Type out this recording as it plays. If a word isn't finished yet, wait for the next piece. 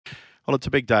Well, it's a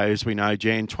big day, as we know,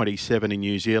 Jan 27 in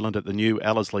New Zealand at the new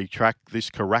Ellerslie track. This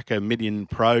Karaka Million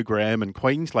program, and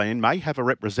Queensland may have a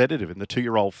representative in the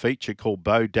 2-year-old feature called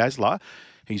Beau Dazzler.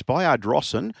 He's by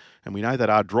Ardrossan, and we know that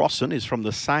Ardrossan is from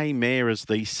the same mare as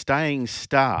the Staying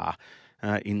Star.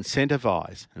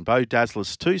 Incentivise. And Beau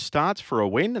Dazzler's 2 starts for a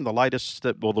win, and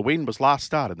the win was last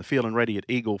start in the Feel and Ready at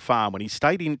Eagle Farm when he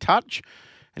stayed in touch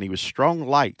and he was strong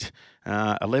late.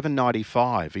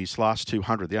 11.95, his last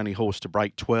 200, the only horse to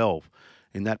break 12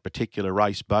 in that particular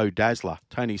race. Beau Dazzler.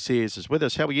 Tony Sears is with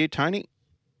us. How are you, Tony?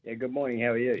 Yeah, good morning. How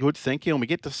are you? Good, thank you. And we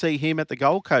get to see him at the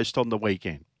Gold Coast on the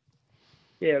weekend.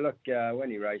 Yeah, look, when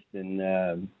he raced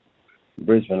in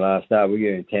Brisbane last start, we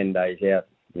gave him 10 days out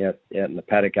in the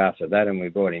paddock after that, and we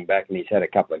brought him back, and he's had a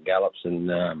couple of gallops,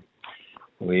 and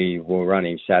we will run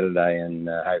him Saturday, and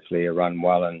hopefully he'll run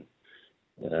well, and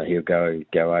he'll go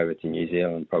over to New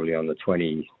Zealand probably on the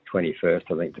 21st,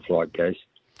 I think the flight goes.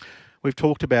 We've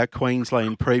talked about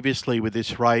Queensland previously with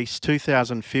this race.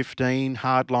 2015,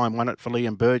 Hardline won it for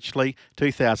Liam Birchley.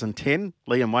 2010,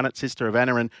 Liam won it, Sister of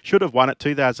Anna, and should have won it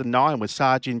 2009 with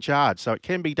Sarge in charge, so it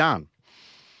can be done.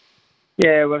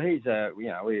 Yeah, well, he's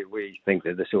we think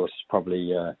that this horse is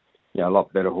probably a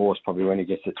lot better horse probably when he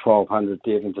gets to 1,200,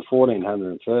 even to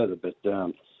 1,400 and further. But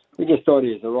we just thought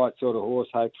he was the right sort of horse.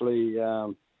 Hopefully,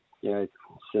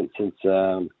 since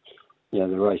the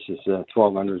race is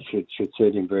 1,200 should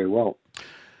suit him very well.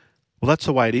 Well, that's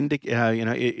the way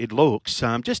it looks.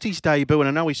 Just his debut, and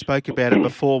I know we spoke about it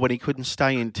before when he couldn't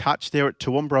stay in touch there at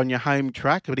Toowoomba on your home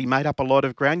track, but he made up a lot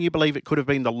of ground. You believe it could have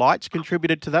been the lights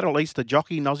contributed to that, or at least the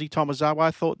jockey, Nosy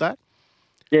Tomazawa, thought that?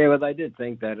 Yeah, well, they did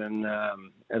think that, and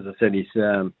as I said,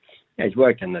 he's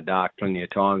worked in the dark plenty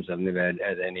of times. I've never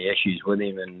had any issues with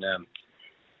him, and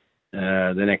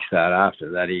the next start after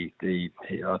that,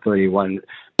 I thought he won.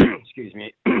 Excuse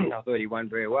me, I thought he won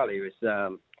very well. He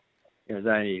was. It was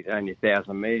only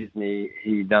 1,000 metres, and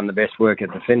he done the best work at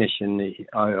the finish. And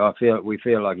we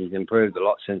feel like he's improved a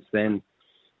lot since then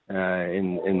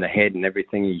in the head and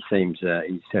everything. He seems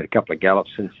he's had a couple of gallops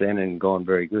since then and gone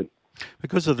very good.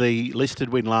 Because of the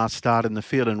listed win last start in the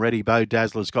Field and Ready, Beau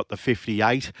Dazzler's got the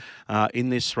 58 in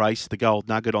this race, the Gold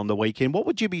Nugget on the weekend. What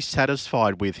would you be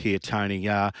satisfied with here, Tony,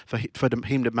 for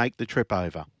him to make the trip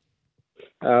over?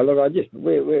 Look,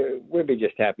 we'd be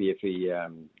just happy if he,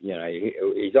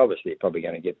 he's obviously probably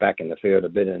going to get back in the field a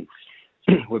bit, and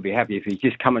we'd be happy if he's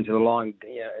just coming to the line,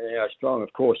 strong.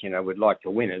 Of course, we'd like to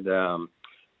win it,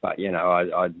 but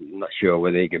I'm not sure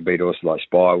whether he could beat horses like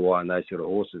Spywire and those sort of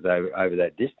horses over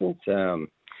that distance.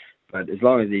 But as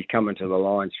long as he's coming to the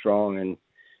line strong and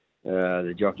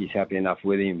the jockey's happy enough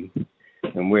with him,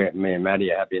 and me and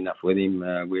Matty are happy enough with him,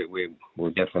 we'll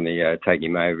definitely take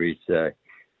him over.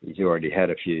 He's already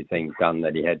had a few things done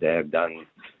that he had to have done,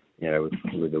 with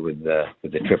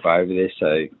the trip over there.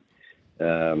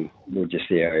 So we'll just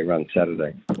see how he runs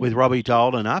Saturday. With Robbie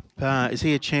Dolan up, is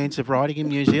he a chance of riding in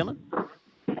New Zealand?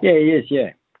 Yeah, he is.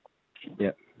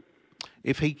 Yeah.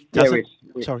 If he doesn't,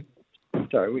 sorry.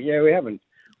 We haven't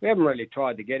really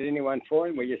tried to get anyone for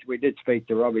him. We did speak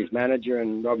to Robbie's manager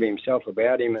and Robbie himself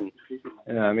about him,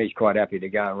 and he's quite happy to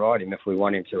go and ride him if we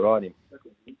want him to ride him.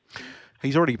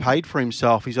 He's already paid for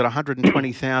himself. He's got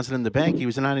 $120,000 in the bank. He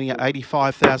was an only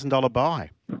 $85,000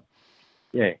 buy.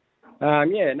 Yeah.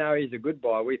 No, he's a good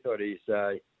buy. We thought he's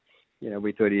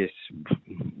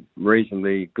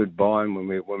reasonably good buying when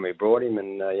we brought him,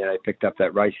 and he picked up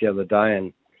that race the other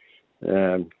day,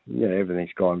 and everything's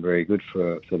gone very good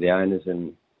for the owners,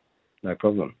 and no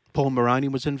problem. Paul Moroney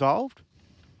was involved.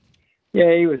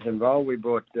 Yeah, he was involved. We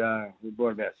bought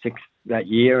about 6 that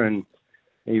year, and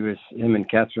him and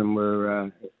Catherine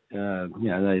were,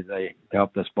 they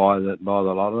helped us buy the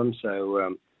lot of them.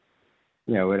 So,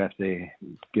 we'd have to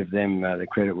give them the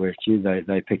credit where it's due.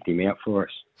 They picked him out for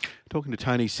us. Talking to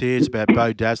Tony Sears about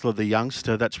Beau Dazzler, the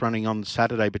youngster that's running on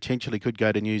Saturday, potentially could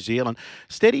go to New Zealand.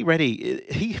 Steady Ready,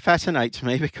 he fascinates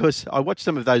me because I watched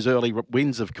some of those early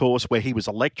wins, of course, where he was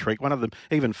electric. One of them,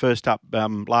 even first up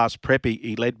last prep,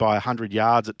 he led by 100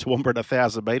 yards at Toowoomba at a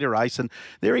 1,000-metre race. And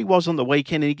there he was on the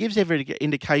weekend, and he gives every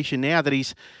indication now that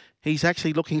he's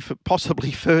actually looking for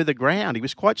possibly further ground. He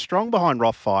was quite strong behind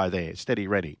Rothfire there, Steady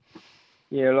Ready.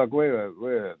 Yeah, look, we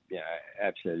were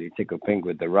absolutely tickled pink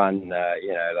with the run.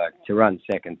 To run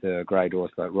second to a great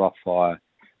horse like Rothfire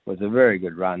was a very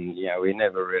good run. We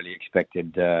never really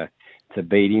expected to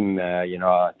beat him.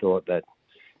 I thought that,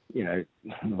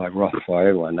 like Rothfire,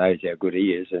 everyone knows how good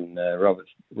he is, and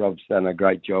Rob's done a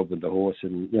great job with the horse,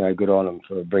 and good on him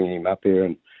for bringing him up here.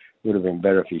 And would have been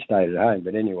better if he stayed at home.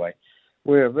 But anyway,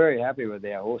 we're very happy with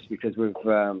our horse because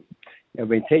I've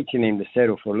been teaching him to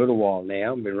settle for a little while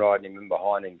now. I've been riding him in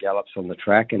behind in gallops on the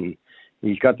track, and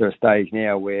he's got to a stage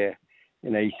now where,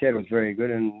 he settles very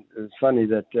good. And it's funny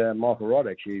that Michael Rod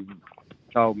actually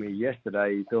told me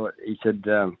yesterday, he said,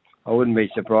 I wouldn't be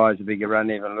surprised if he could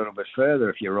run even a little bit further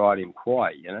if you ride him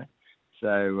quiet,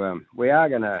 So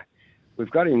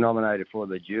we've got him nominated for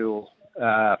the duel,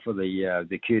 for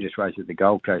the cutest race at the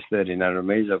Gold Coast, 1,300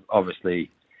 metres. Obviously,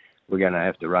 we're going to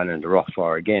have to run into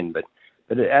Rothfire again. But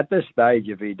at this stage,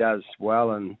 if he does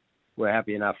well and we're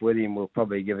happy enough with him, we'll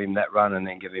probably give him that run and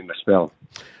then give him a spell.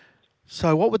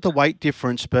 So what would the weight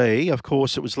difference be? Of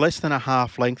course, it was less than a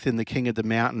half length in the King of the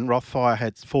Mountain. Rothfire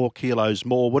had 4 kilos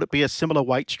more. Would it be a similar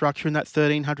weight structure in that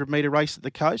 1,300 metre race at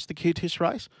the coast, the cutest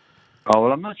race? Oh,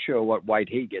 well, I'm not sure what weight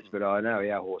he gets, but I know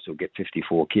our horse will get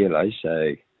 54 kilos.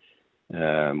 So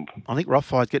I think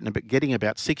Rothfire's getting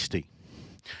about 60.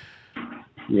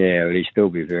 Yeah, but he'd still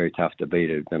be very tough to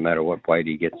beat no matter what weight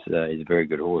he gets. He's a very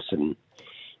good horse, and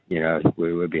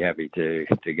we would be happy to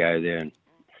go there. And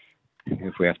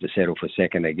if we have to settle for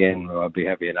second again, I'd be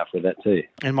happy enough with that too.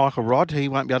 And Michael Rod, he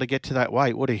won't be able to get to that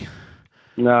weight, would he?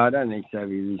 No, I don't think so.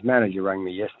 His manager rang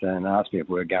me yesterday and asked me if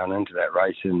we were going into that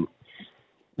race, and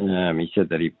he said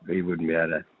that he wouldn't be able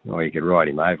to. Or he could ride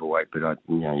him overweight, but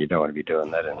you don't want to be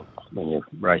doing that when you're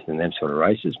racing them sort of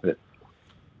races. But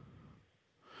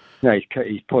no, he's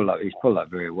pulled up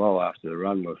very well after the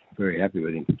run. We're very happy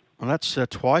with him. Well, that's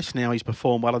twice now he's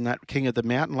performed well in that King of the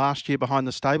Mountain. Last year behind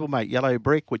the stablemate Yellow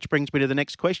Brick, which brings me to the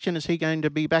next question. Is he going to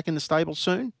be back in the stable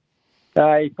soon?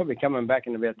 He's probably coming back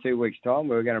in about 2 weeks' time.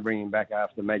 We're going to bring him back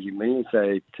after Magic Million,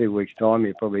 so 2 weeks' time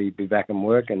he'll probably be back in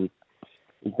work, and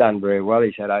he's done very well.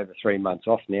 He's had over 3 months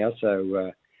off now,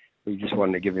 so we just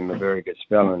wanted to give him a very good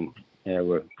spell, and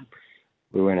we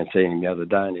went and seen him the other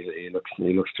day, and he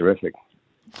looks terrific.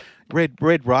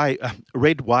 Red Wave,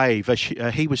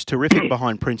 he was terrific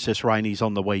behind Princess Rainey's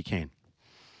on the weekend.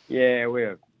 Yeah,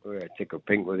 we're tickled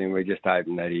pink with him. We're just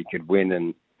hoping that he could win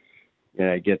and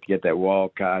get that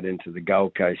wild card into the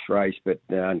Gold Coast race. But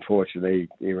unfortunately,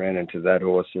 he ran into that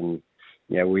horse, and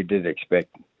we did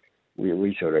expect.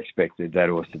 We sort of expected that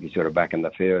horse to be sort of back in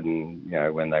the field, and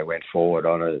when they went forward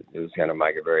on it, it was going to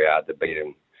make it very hard to beat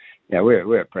him.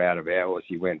 We're proud of our horse.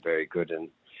 He went very good, and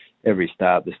every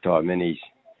start this time in,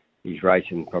 he's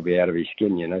racing probably out of his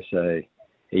skin, So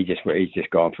he's just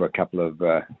gone for a couple of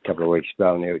weeks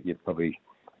spell, and you'll probably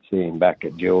see him back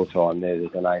at dual time there.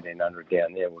 There's an 1,800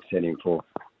 down there. We'll set him for.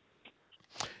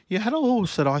 You had a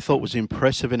horse that I thought was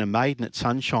impressive in a maiden at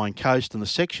Sunshine Coast, and the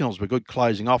sectionals were good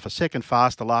closing off. A second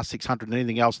fast, the last 600 and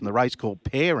anything else in the race called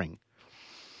Pairing.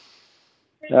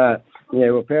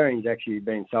 Pairing's actually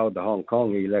been sold to Hong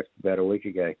Kong. He left about a week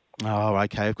ago. Oh,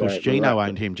 okay. Of course, Gino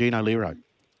owned him, Gino Lero.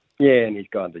 Yeah, and he's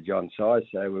gone to John Size,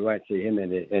 so we won't see him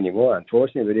anymore,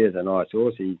 unfortunately. But he is a nice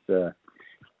horse. He's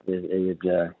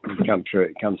come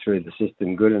through the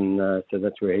system good, and so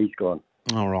that's where he's gone.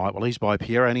 All right. Well, he's by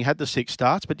Pierre, and he had the 6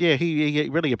 starts, but yeah, he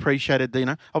really appreciated.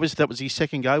 Obviously that was his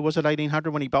second go. Was it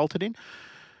 1,800 when he bolted in?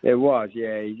 It was.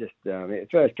 Yeah. He just the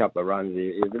first couple of runs,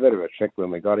 he was a bit of a trick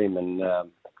when we got him, and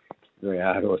very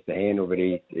hard horse to handle. But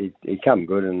he come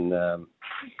good, and the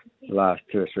last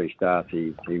 2 or 3 starts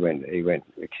he went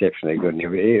exceptionally good. And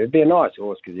it'd be a nice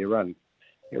horse because he run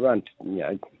 10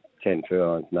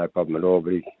 furlongs, no problem at all.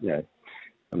 But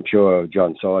I'm sure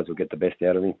John Sides will get the best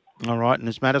out of him. All right, and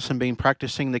has Madison been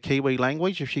practising the Kiwi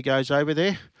language if she goes over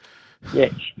there? Yeah,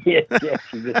 she's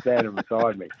just standing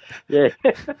beside me. Yeah.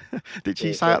 Did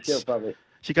she say she's going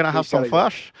to have some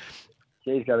flush?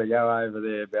 She's got to go over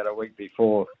there about a week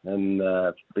before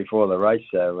before the race,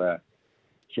 so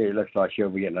she looks like she'll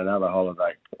be getting another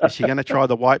holiday. Is she going to try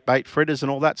the white bait fritters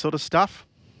and all that sort of stuff?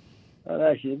 I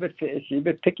know she's a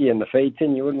bit picky in the feed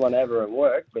tin. You wouldn't want to have her at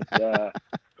work, but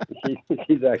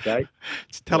she's okay.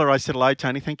 Tell her I said hello,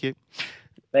 Tony. Thank you.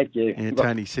 Thank you. Yeah,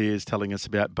 Tony Sears telling us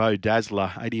about Beau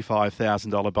Dazzler,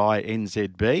 $85,000 buy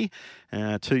NZB.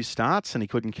 2 starts, and he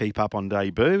couldn't keep up on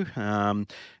debut.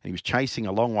 And he was chasing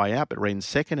a long way out, but ran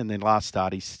second. And then last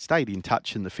start, he stayed in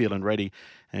touch in the field and ready,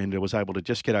 and was able to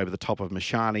just get over the top of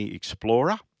Mashani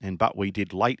Explorer. But we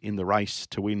did late in the race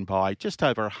to win by just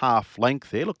over a half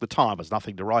length there. Look, the time was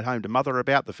nothing to write home to mother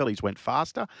about. The fillies went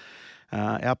faster.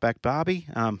 Outback Barbie's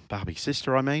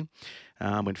sister, went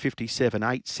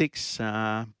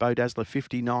 57.86. Beau Dazzler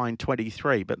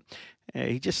 59.23. But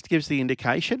he just gives the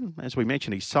indication, as we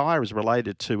mentioned, his sire is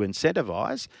related to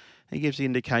Incentivise. He gives the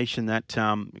indication that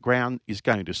ground is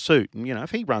going to suit. And,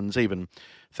 if he runs even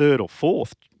 3rd or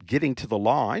 4th, getting to the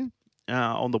line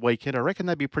on the weekend, I reckon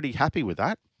they'd be pretty happy with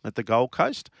that at the Gold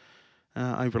Coast,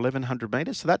 over 1,100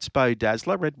 metres. So that's Beau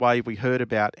Dazzler. Red Wave, we heard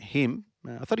about him.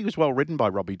 I thought he was well ridden by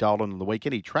Robbie Dolan on the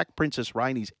weekend. He tracked Princess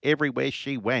Rainey's everywhere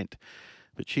she went.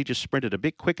 but she just sprinted a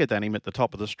bit quicker than him at the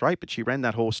top of the straight, but she ran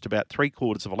that horse to about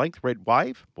 3/4 of a length. Red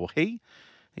Wave, or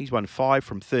he's won 5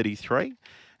 from 33.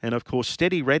 And, of course,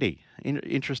 Steady Ready.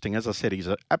 Interesting, as I said, he's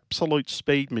an absolute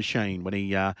speed machine when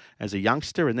he, as a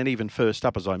youngster, and then even first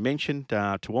up, as I mentioned,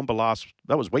 Toowoomba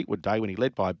that was Wheatwood Day when he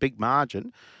led by a big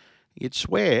margin. You'd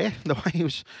swear the way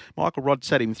Michael Rodd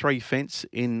sat him 3 fence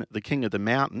in the King of the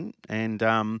Mountain, and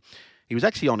he was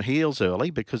actually on heels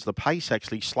early because the pace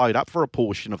actually slowed up for a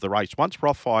portion of the race. Once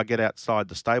Rothfire get outside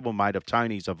the stablemate of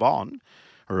Tony's Avoni,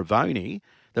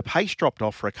 the pace dropped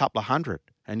off for a couple of hundred.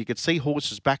 And you could see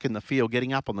horses back in the field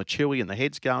getting up on the chewy and the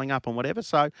heads going up and whatever.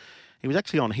 So he was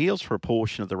actually on heels for a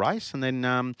portion of the race. And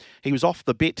then he was off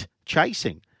the bit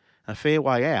chasing a fair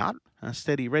way out,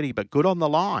 Steady Ready, but good on the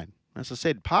line. As I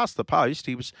said, past the post,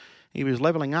 he was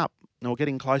levelling up or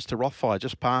getting close to Rothfire,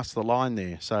 just past the line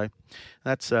there. So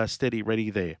that's Steady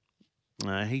Ready there.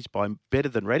 He's by Better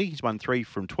Than Ready. He's won 3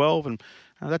 from 12. And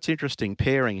that's interesting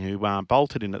pairing who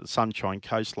bolted in at the Sunshine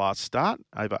Coast last start,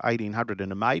 over 1,800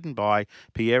 in a maiden by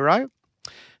Piero,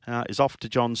 is off to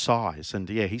John Size. And,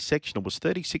 yeah, his sectional was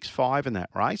 36.5 in that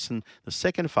race. And the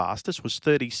second fastest was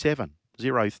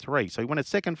 37.03. So he went a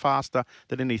second faster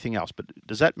than anything else. But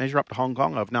does that measure up to Hong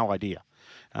Kong? I have no idea.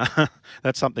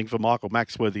 That's something for Michael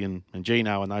Maxworthy and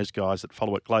Gino and those guys that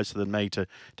follow it closer than me to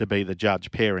be the judge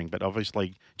pairing. But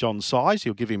obviously, John Size,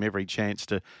 you'll give him every chance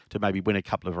to maybe win a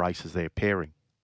couple of races there pairing.